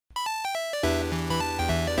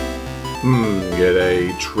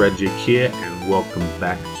G'day, Tragic here, and welcome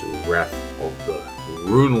back to Wrath of the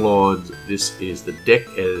Rune Lords. This is the deck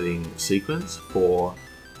editing sequence for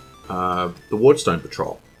the Wardstone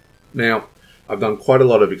Patrol. Now, I've done quite a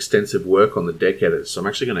lot of extensive work on the deck editors, so I'm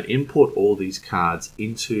actually going to import all these cards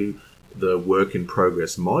into the Work in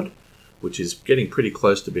Progress mod, which is getting pretty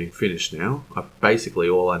close to being finished now. Basically,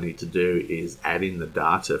 all I need to do is add in the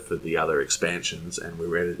data for the other expansions, and we're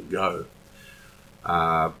ready to go.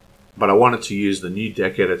 But I wanted to use the new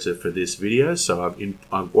deck editor for this video, so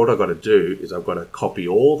what I've got to do is I've got to copy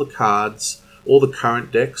all the cards, all the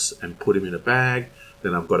current decks, and put them in a bag.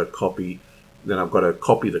 Then I've got to copy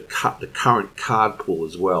the current card pool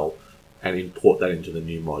as well, and import that into the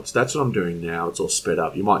new mods. That's what I'm doing now. It's all sped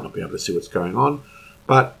up. You might not be able to see what's going on,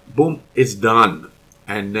 but boom, it's done.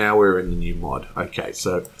 And now we're in the new mod. Okay,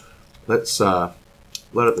 so let's load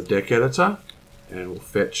up the deck editor, and we'll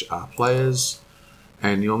fetch our players.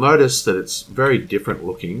 And you'll notice that it's very different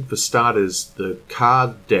looking. For starters, the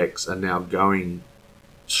card decks are now going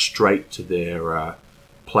straight to their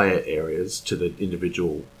player areas, to the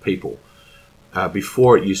individual people.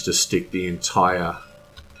 Before, it used to stick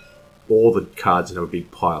all the cards in a big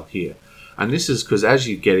pile here. And this is because as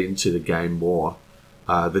you get into the game more,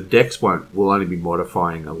 the decks will only be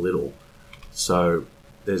modifying a little. So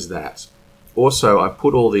there's that. Also, I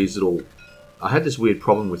put all these little... I had this weird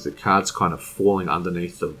problem with the cards kind of falling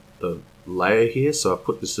underneath the layer here, so I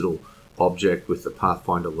put this little object with the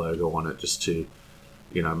Pathfinder logo on it just to,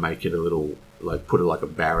 make it a little, put it like a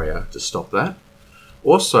barrier to stop that.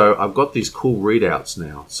 Also, I've got these cool readouts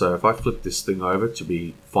now, so if I flip this thing over to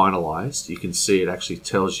be finalized, you can see it actually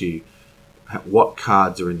tells you what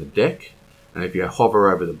cards are in the deck, and if you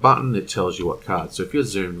hover over the button, it tells you what cards. So if you're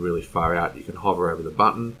zoomed really far out, you can hover over the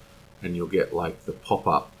button, and you'll get the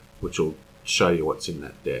pop-up, which will show you what's in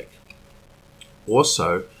that deck.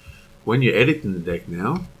 Also, when you're editing the deck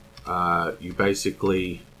now, you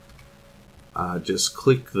basically just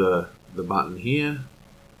click the button here.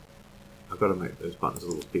 I've got to make those buttons a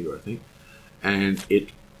little bigger, I think, and it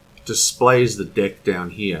displays the deck down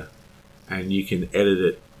here, and you can edit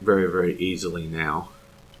it very, very easily now,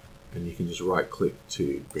 and you can just right click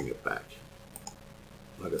to bring it back.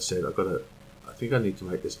 Like I said, I think I need to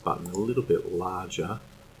make this button a little bit larger.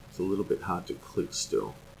 It's a little bit hard to click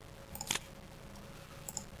still.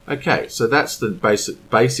 Okay, so that's the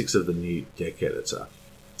basics of the new deck editor.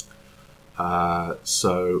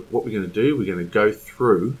 So what we're going to do, we're going to go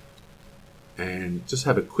through and just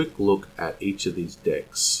have a quick look at each of these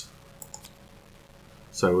decks.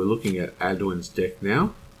 So we're looking at Adwin's deck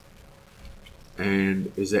now.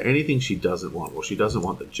 And is there anything she doesn't want? Well, she doesn't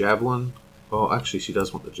want the Javelin. Well, actually, she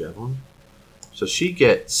does want the Javelin. So she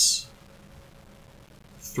gets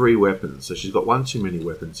 3 weapons, so she's got one too many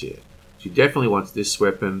weapons here. She definitely wants this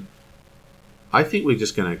weapon. I think we're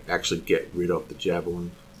just going to actually get rid of the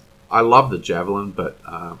Javelin. I love the Javelin, but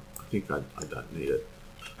I think I don't need it.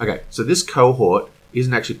 Okay, so this cohort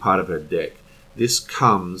isn't actually part of her deck. This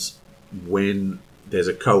comes when there's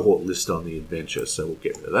a cohort list on the adventure, so we'll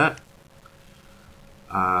get rid of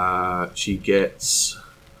that. She gets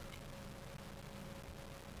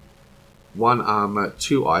 1 armor,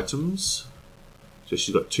 2 items. So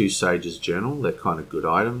she's got 2 Sage's Journal. They're kind of good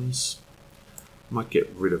items. Might get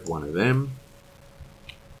rid of one of them.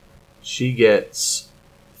 She gets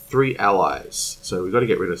 3 allies. So we've got to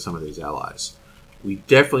get rid of some of these allies. We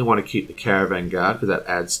definitely want to keep the Caravan Guard because that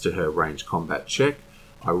adds to her ranged combat check.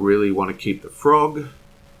 I really want to keep the Frog.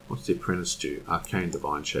 What's the Apprentice do? Arcane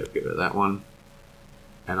Divine Shape. Get rid of that one.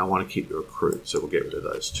 And I want to keep the Recruit. So we'll get rid of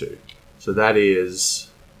those 2. So that is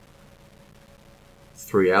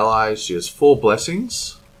 3 allies. She has 4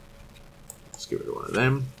 blessings. Let's get rid of one of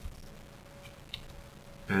them.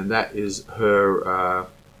 And that is her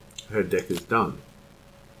deck is done.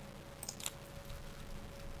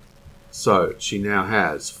 So she now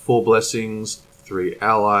has 4 blessings, 3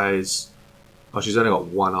 allies. Oh, she's only got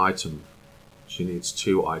 1 item. She needs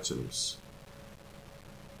 2 items.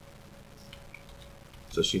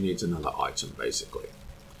 So she needs another item, basically.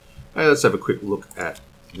 Okay, let's have a quick look at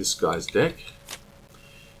this guy's deck.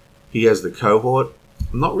 He has the cohort.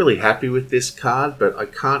 I'm not really happy with this card, but I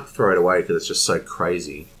can't throw it away because it's just so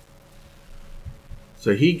crazy.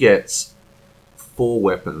 So he gets 4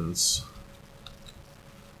 weapons.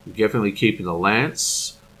 We're definitely keeping the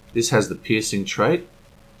lance. This has the piercing trait,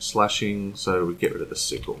 slashing, so we get rid of the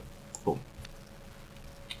sickle. Boom.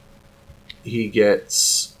 He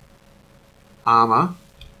gets armor.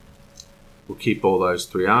 We'll keep all those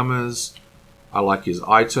 3 armors. I like his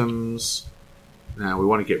items. Now we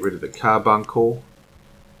want to get rid of the carbuncle.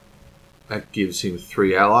 That gives him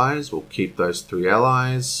 3 allies. We'll keep those 3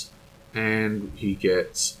 allies. and he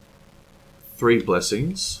gets 3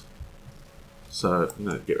 blessings. So I'm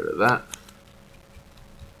going to get rid of that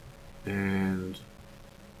and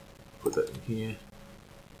put that in here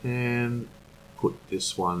and put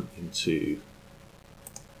this one into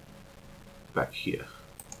back here.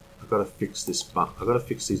 I've got to fix this button. I've got to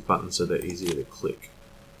fix these buttons so they're easier to click.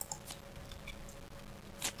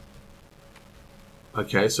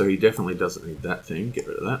 Okay, so he definitely doesn't need that thing. Get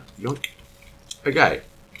rid of that. Yoink. Okay,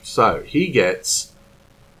 so he gets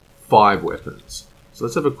 5 weapons. So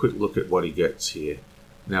let's have a quick look at what he gets here.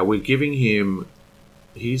 Now we're giving him,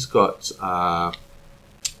 he's got,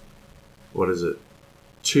 what is it?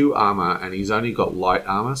 2 armor, and he's only got light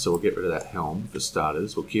armor, so we'll get rid of that helm for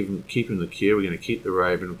starters. We'll keep him the cure. We're going to keep the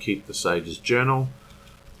raven, we'll keep the sage's journal.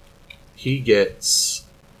 He gets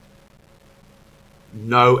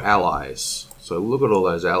no allies. So look at all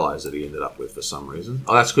those allies that he ended up with for some reason.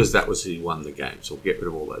 Oh, that's because that was he won the game. So we'll get rid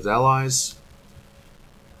of all those allies.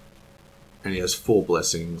 And he has 4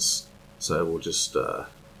 blessings, so we'll just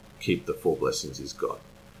keep the 4 blessings he's got.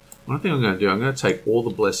 One thing I'm going to do, I'm going to take all the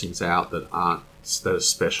blessings out that are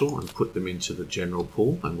special and put them into the general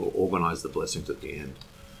pool, and we'll organize the blessings at the end.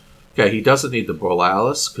 Okay, he doesn't need the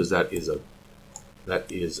Borealis because that is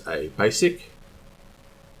a basic.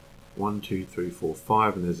 1, 2, 3, 4,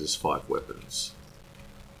 5, and there's his 5 weapons.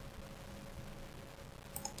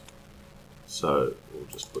 So we'll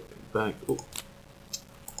just put them back. Ooh.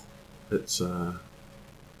 It's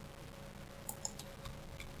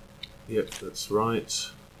yep, that's right.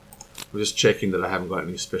 I'm just checking that I haven't got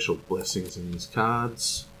any special blessings in these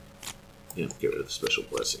cards. Yeah, get rid of the special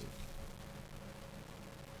blessing.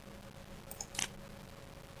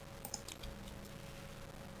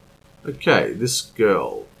 Okay, this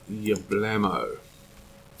girl, Yablamo.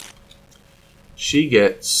 She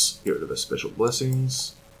gets, get rid of her special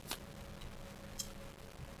blessings.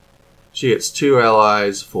 She gets 2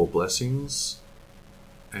 allies, 4 blessings,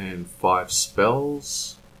 and 5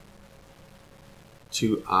 spells,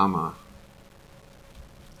 2 armor.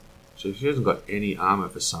 So she hasn't got any armor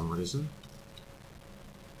for some reason.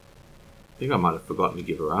 I think I might have forgotten to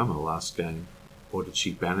give her armor last game. Or did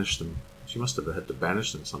she banish them? She must have had to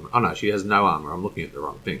banish them somewhere. Oh no, she has no armor. I'm looking at the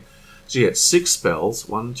wrong thing. She gets 6 spells.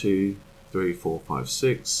 1, 2, 3, 4, 5,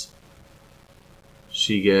 6.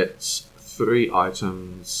 She gets 3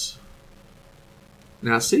 items.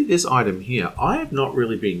 Now see this item here, I have not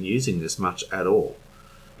really been using this much at all.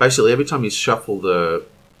 Basically every time you shuffle the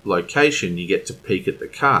location you get to peek at the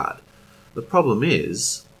card. The problem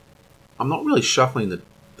is, I'm not really shuffling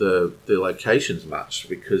the locations much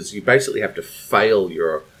because you basically have to fail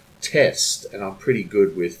your test, and I'm pretty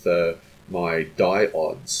good with my die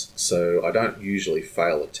odds, so I don't usually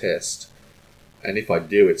fail a test. And if I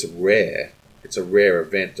do, it's rare. It's a rare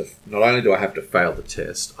event. Not only do I have to fail the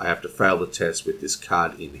test, I have to fail the test with this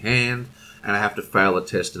card in hand, and I have to fail the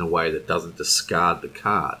test in a way that doesn't discard the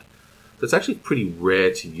card. So it's actually pretty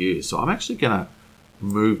rare to use. So I'm actually going to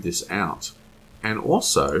move this out. And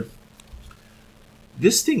also,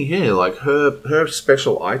 this thing here, like her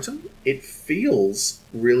special item, it feels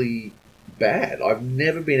really bad. I've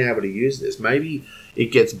never been able to use this. Maybe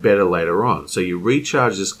it gets better later on. So you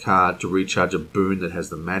recharge this card to recharge a boon that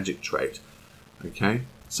has the magic trait. Okay,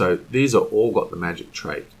 so these are all got the magic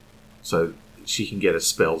trait, so she can get her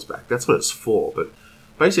spells back. That's what it's for. But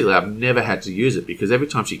basically, I've never had to use it because every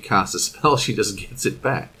time she casts a spell, she just gets it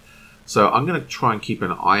back. So I'm going to try and keep an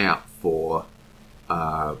eye out for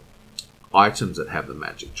items that have the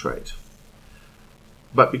magic trait.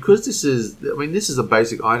 But because this is, I mean, this is a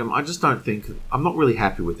basic item, I just don't think, I'm not really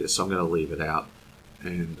happy with this, so I'm going to leave it out.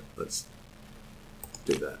 And let's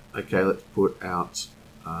do that. Okay, let's put out.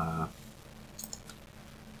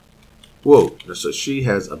 Whoa, so she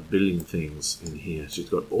has a billion things in here. She's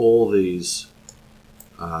got all these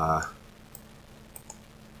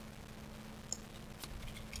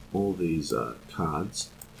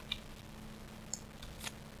cards.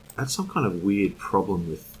 That's some kind of weird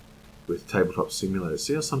problem with Tabletop Simulator.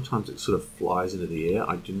 See how sometimes it sort of flies into the air?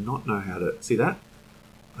 I do not know how to... See that?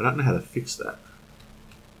 I don't know how to fix that.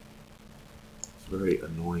 It's very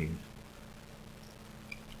annoying.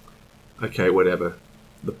 Okay, whatever.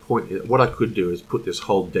 The point is, what I could do is put this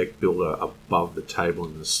whole deck builder above the table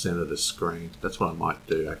in the center of the screen. That's what I might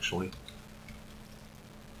do, actually.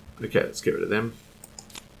 Okay, let's get rid of them.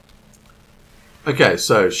 Okay,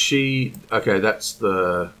 so she... Okay, that's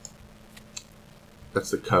the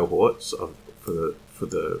cohorts for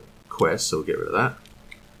the quest, so we'll get rid of that.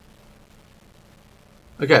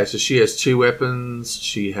 Okay, so she has 2 weapons,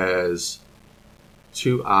 she has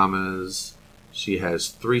 2 armors, she has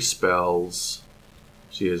 3 spells,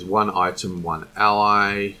 she has 1 item, 1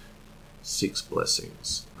 ally, 6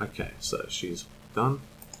 blessings. Okay, so she's done.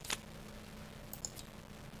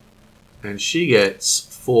 And she gets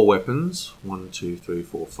 4 weapons. 1, 2, 3,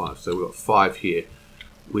 4, 5. So we've got 5 here.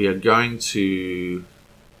 We are going to...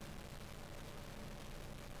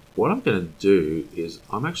 What I'm going to do is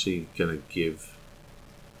I'm actually going to give...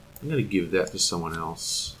 I'm going to give that to someone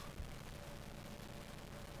else.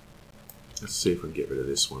 Let's see if we can get rid of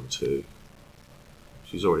this one too.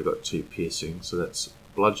 She's already got 2 piercing. So that's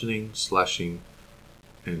bludgeoning, slashing,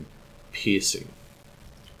 and piercing.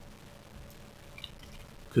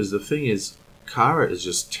 Because the thing is, Kara is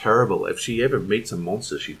just terrible. If she ever meets a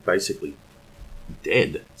monster, she's basically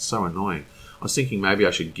dead. It's so annoying. I was thinking maybe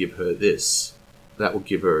I should give her this. That will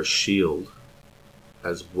give her a shield,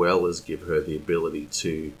 as well as give her the ability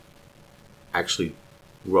to actually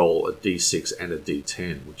roll a d6 and a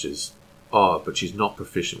d10, which is... Oh, but she's not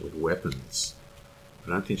proficient with weapons. I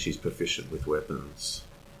don't think she's proficient with weapons.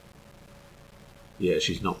 Yeah,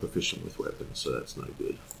 she's not proficient with weapons, so that's no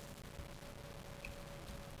good.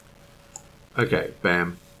 Okay,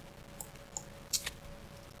 bam.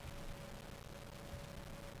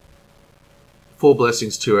 Four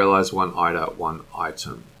blessings, 2 allies, 1 Ida, 1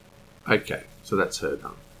 item. Okay, so that's her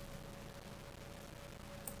done.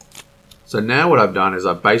 So now what I've done is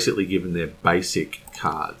I've basically given their basic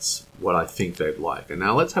cards what I think they'd like. And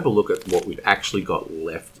now let's have a look at what we've actually got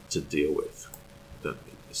left to deal with. Don't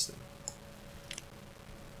need this thing.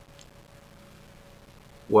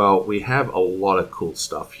 Well, we have a lot of cool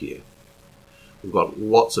stuff here. We've got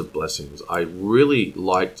lots of blessings. I really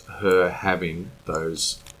liked her having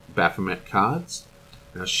those Baphomet cards.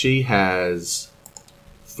 Now she has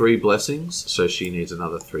 3 blessings, so she needs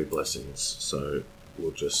another 3 blessings. So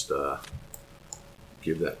we'll just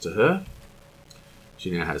give that to her. She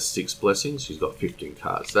now has 6 blessings. She's got 15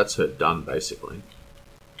 cards. That's her done, basically.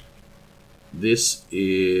 This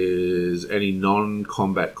is any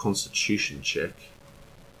non-combat constitution check.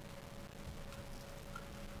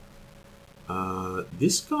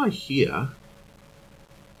 This guy here,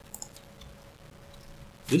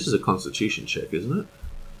 this is a constitution check, isn't it?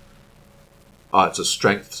 Oh, it's a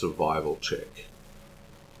strength survival check.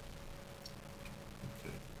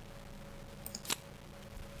 Okay.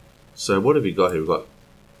 So what have we got here? We've got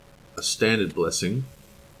a standard blessing,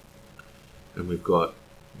 and we've got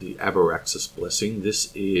the Abraxas blessing.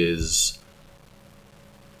 This is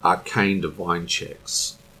arcane divine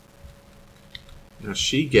checks. Now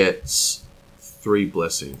she gets 3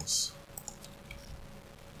 blessings.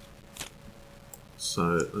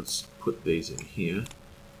 So let's put these in here,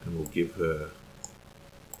 and we'll give her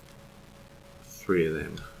 3 of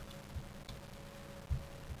them.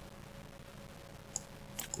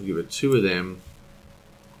 We'll give her 2 of them.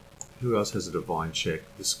 Who else has a divine check?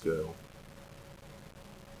 This girl.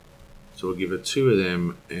 So we'll give her 2 of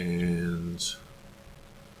them and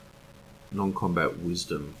non-combat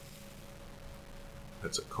wisdom.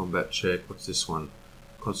 That's a combat check. What's this one?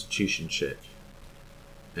 Constitution check.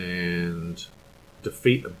 And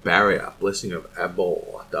defeat a barrier. Blessing of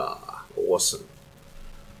Abolda. Awesome.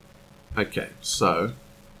 Okay, so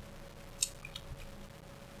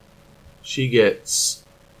she gets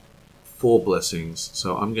 4 blessings.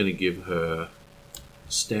 So I'm going to give her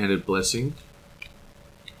standard blessing.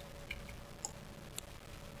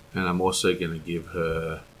 And I'm also going to give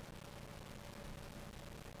her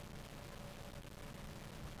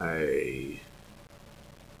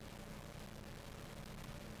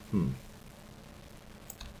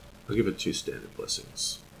I'll give it 2 standard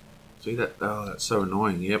blessings. See that? Oh, that's so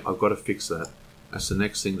annoying. Yep, I've got to fix that. That's the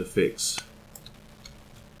next thing to fix.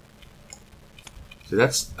 See,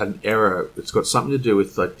 that's an error. It's got something to do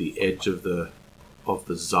with like the edge of the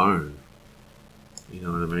zone. You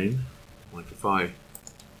know what I mean? Like if I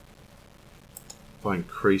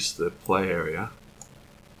increase the play area,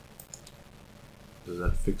 does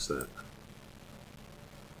that fix that?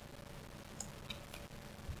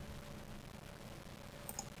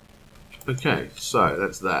 Okay, so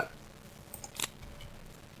that's that.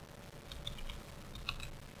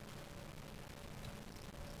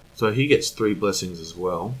 So he gets 3 blessings as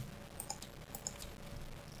well.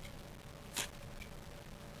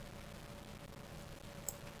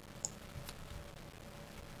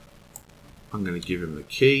 I'm going to give him the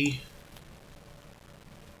key.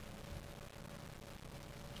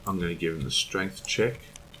 I'm going to give him the strength check.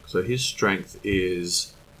 So his strength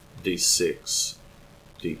is D6,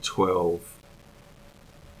 D12,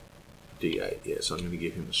 D8. Yeah, so I'm going to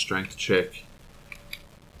give him a strength check,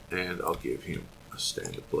 and I'll give him a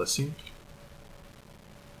standard blessing.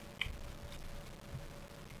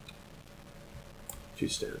 Two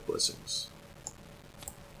standard blessings.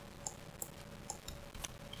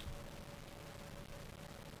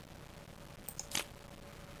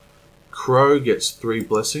 Crow gets 3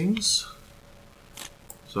 blessings.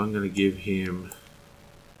 So I'm going to give him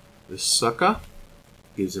this sucker.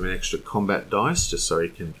 Gives him an extra combat dice just so he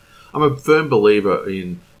can... I'm a firm believer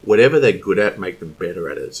in whatever they're good at, make them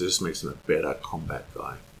better at it. So it just makes them a better combat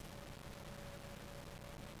guy.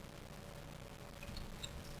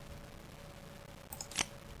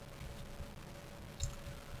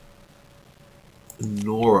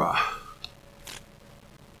 Nora.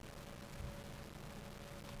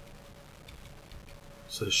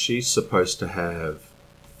 So she's supposed to have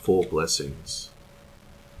 4 blessings.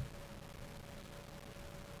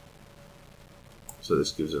 So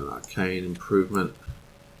this gives her an arcane improvement.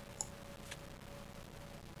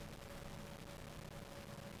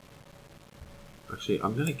 Actually,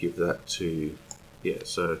 I'm going to give that to, yeah.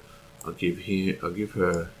 So I'll give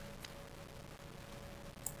her.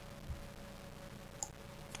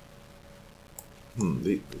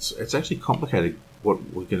 It's actually complicated what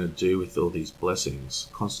we're going to do with all these blessings.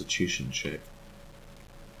 Constitution check.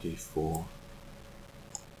 D4.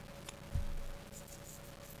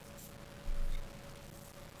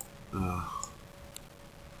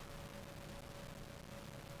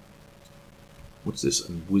 What's this?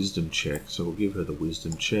 A wisdom check. So we'll give her the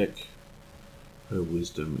wisdom check. Her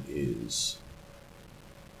wisdom is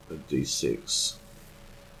a D6.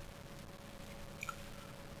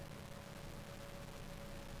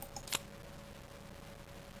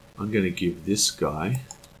 I'm going to give this guy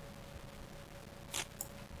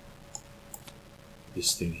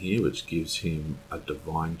this thing here, which gives him a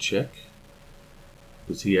divine check,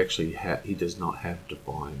 because he actually he does not have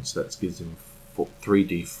divine, so that gives him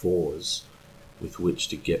 3d4s with which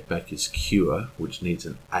to get back his cure, which needs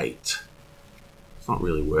an 8. It's not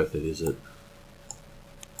really worth it, is it?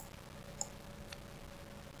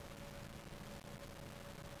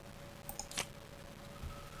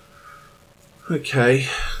 Okay.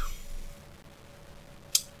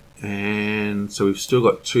 And so we've still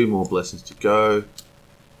got 2 more blessings to go.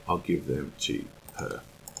 I'll give them to her.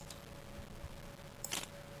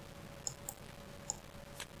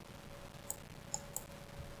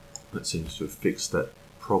 That seems to have fixed that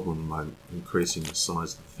problem by increasing the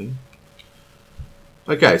size of the thing.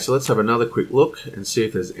 Okay, so let's have another quick look and see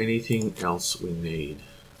if there's anything else we need.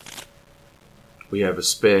 We have a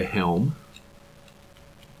spare helm.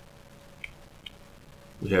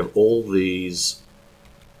 We have all these.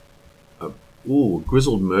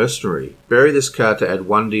 Grizzled Mercenary. Bury this card to add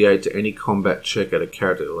 1d8 to any combat check at a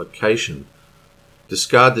character location.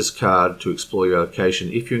 Discard this card to explore your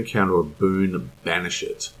location. If you encounter a boon, banish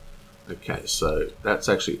it. Okay, so that's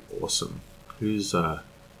actually awesome. Who's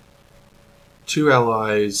 2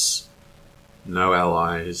 allies, no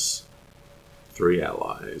allies, 3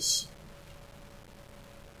 allies,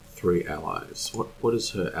 3 allies. What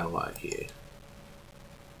is her ally here?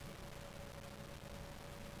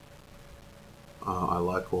 I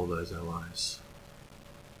like all those allies.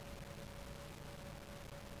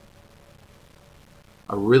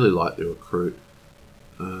 I really like the recruit.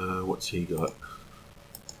 What's he got?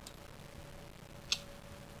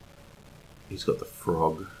 He's got the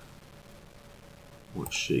frog.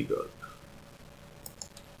 What's she got?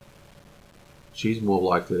 She's more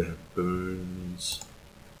likely to have boons.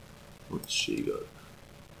 What's she got?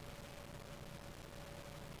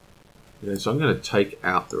 Yeah, so I'm going to take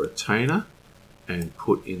out the retainer and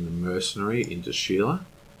put in the mercenary into Sheila.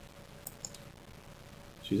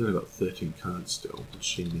 She's only got 13 cards still. What's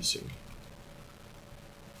she missing?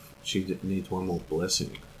 She needs 1 more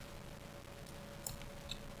blessing.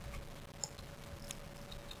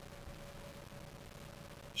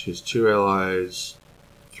 She has 2 allies,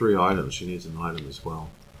 3 items. She needs an item as well.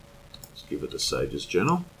 Let's give it a Sage's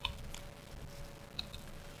Journal.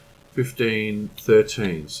 15,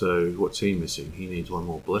 13. So what's he missing? He needs 1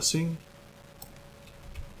 more blessing.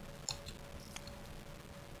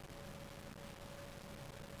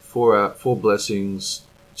 4 blessings,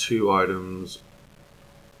 2 items,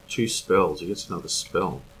 2 spells. He gets another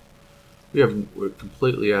spell. We're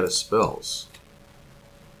completely out of spells.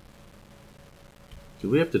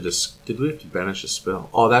 Did we have to banish a spell?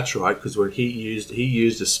 Oh, that's right, because when he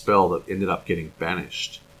used a spell that ended up getting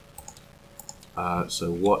banished.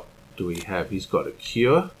 So what do we have? He's got a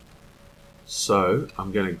cure. So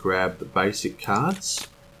I'm going to grab the basic cards.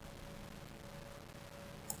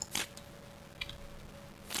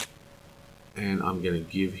 And I'm going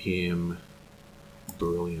to give him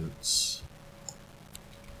Brilliance.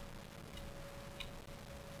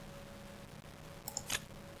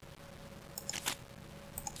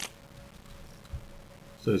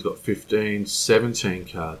 So he's got 15, 17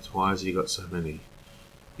 cards. Why has he got so many?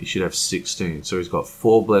 He should have 16. So he's got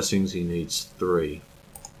 4 blessings, he needs 3.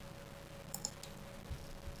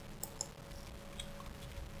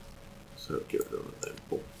 So get rid of that.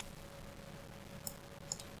 Boom.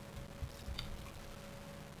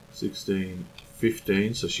 16,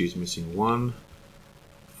 15, so she's missing 1.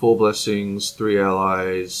 4 blessings, 3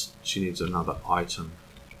 allies. She needs another item.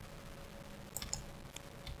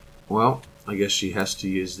 Well, I guess she has to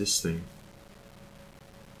use this thing.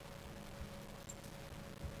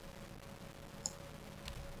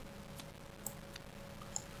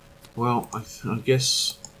 Well, I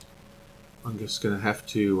guess I'm just going to have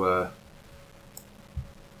to.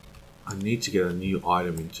 I need to get a new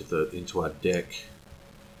item into our deck.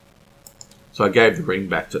 So I gave the ring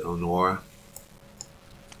back to Elnora.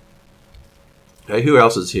 Okay, who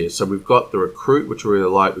else is here? So we've got the recruit, which I really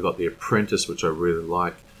like. We've got the apprentice, which I really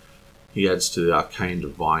like. He adds to the arcane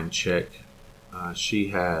divine check. She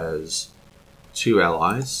has 2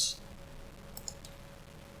 allies.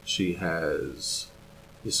 She has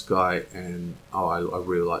this guy, and oh, I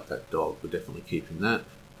really like that dog. We're definitely keeping that.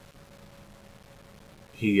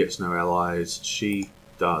 He gets no allies. She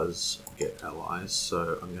does get allies,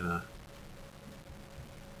 so I'm gonna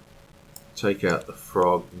take out the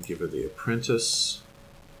frog and give her the apprentice.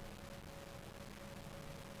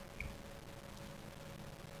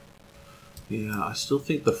 Yeah, I still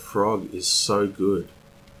think the frog is so good.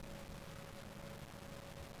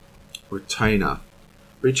 Retainer.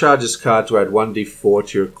 Recharge this card to add 1d4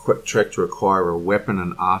 to your equip check to acquire a weapon,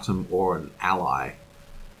 an item, or an ally.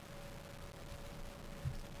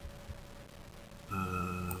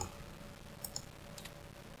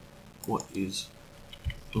 What is...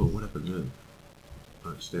 Oh, what happened then? I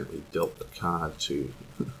accidentally dealt the card to...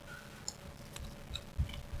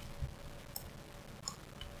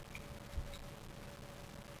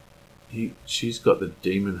 She's got the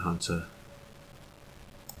Demon Hunter.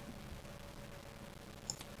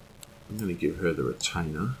 I'm going to give her the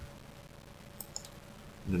Retainer.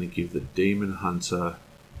 I'm going to give the Demon Hunter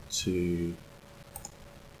to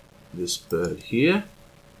this bird here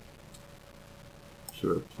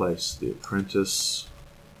to replace the apprentice.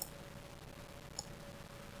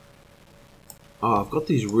 Oh, I've got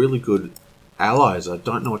these really good allies. I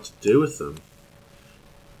don't know what to do with them.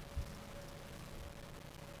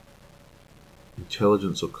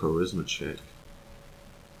 Intelligence or charisma check.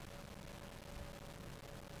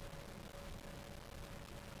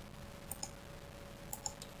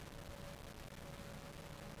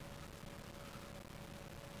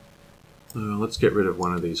 Let's get rid of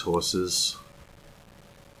one of these horses.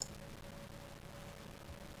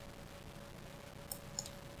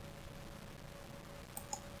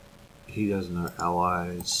 He has no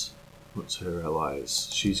allies. What's her allies?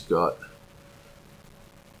 She's got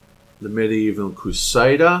the Medieval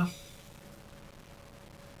Crusader.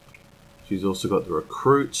 She's also got the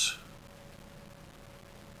Recruit.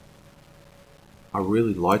 I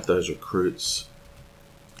really like those recruits.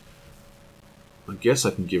 I guess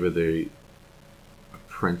I can give her the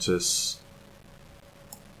Apprentice.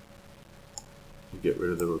 We'll get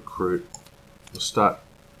rid of the Recruit. We'll start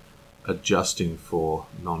adjusting for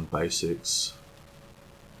non-basics.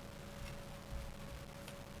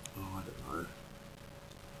 Oh, I don't know.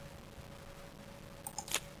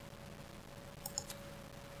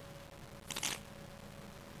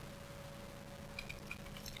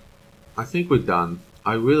 I think we're done.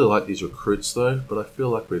 I really like these recruits though, but I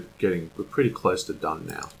feel like we're pretty close to done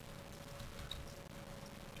now.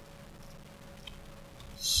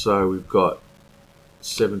 So we've got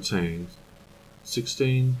 17,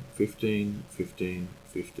 16, 15, 15,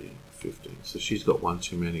 15, 15. So she's got one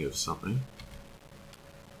too many of something.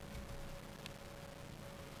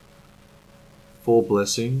 4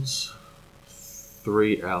 blessings,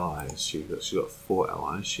 3 allies. She's got 4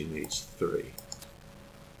 allies. She needs 3.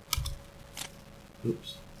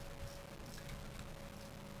 Oops.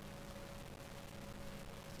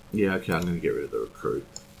 Yeah, okay, I'm going to get rid of the recruit.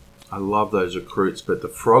 I love those recruits, but the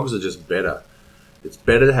frogs are just better. It's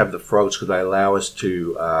better to have the frogs because they allow us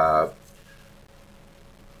to,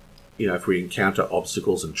 you know, if we encounter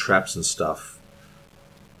obstacles and traps and stuff.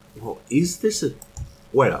 Well, is this a...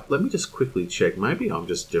 Wait up, let me just quickly check. Maybe I'm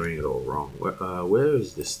just doing it all wrong. Where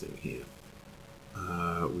is this thing here?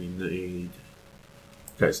 We need...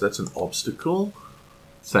 Okay, so that's an obstacle.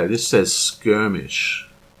 So this says skirmish.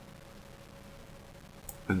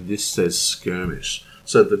 And this says skirmish.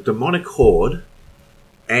 So the demonic horde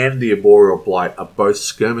and the arboreal blight are both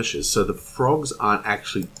skirmishes. So the frogs aren't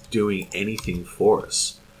actually doing anything for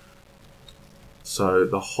us. So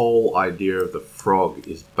the whole idea of the frog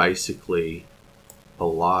is basically a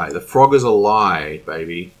lie. The frog is a lie,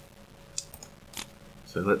 baby.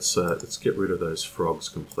 So let's get rid of those frogs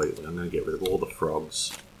completely. I'm going to get rid of all the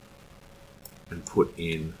frogs and put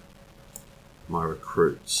in my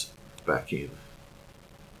recruits. back in.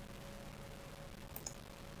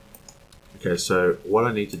 Okay, so what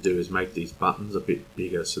I need to do is make these buttons a bit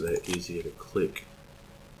bigger so they're easier to click.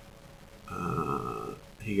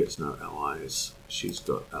 He gets no allies. She's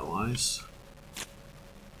got allies.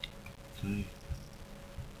 Okay.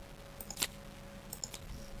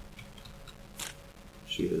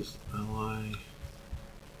 She is ally.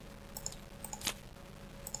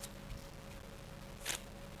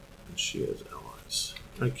 And she has allies.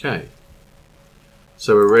 Okay.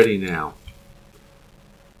 So we're ready now.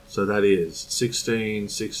 So that is 16,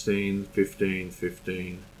 16, 15,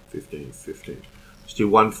 15, 15, 15. Let's do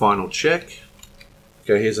one final check.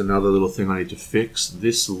 Okay, here's another little thing I need to fix.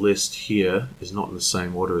 This list here is not in the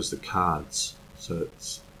same order as the cards. So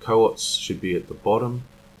it's cohorts should be at the bottom,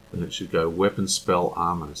 and it should go weapon, spell,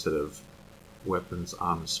 armor instead of weapons,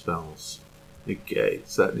 armor, spells. Okay,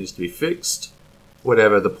 so that needs to be fixed.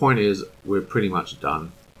 Whatever, the point is we're pretty much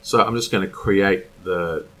done. So I'm just going to create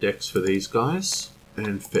the decks for these guys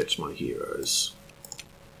and fetch my heroes.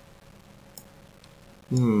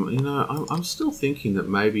 You know, I'm still thinking that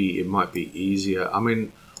maybe it might be easier. I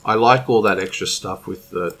mean, I like all that extra stuff with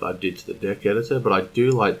that I did to the deck editor, but I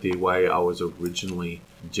do like the way I was originally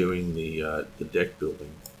doing the deck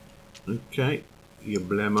building. Okay,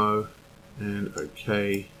 Yablemo, and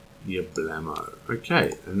okay, Yablemo.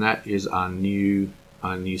 Okay, and that is our new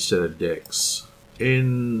set of decks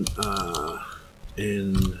in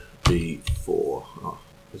B4. Oh,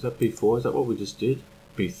 is that B4? Is that what we just did?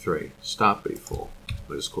 B3. Start B4.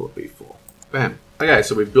 We'll just call it B4. Bam. Okay,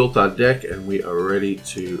 so we've built our deck and we are ready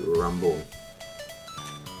to rumble.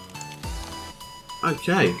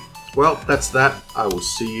 Okay, well, that's that. I will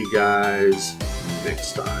see you guys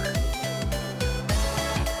next time.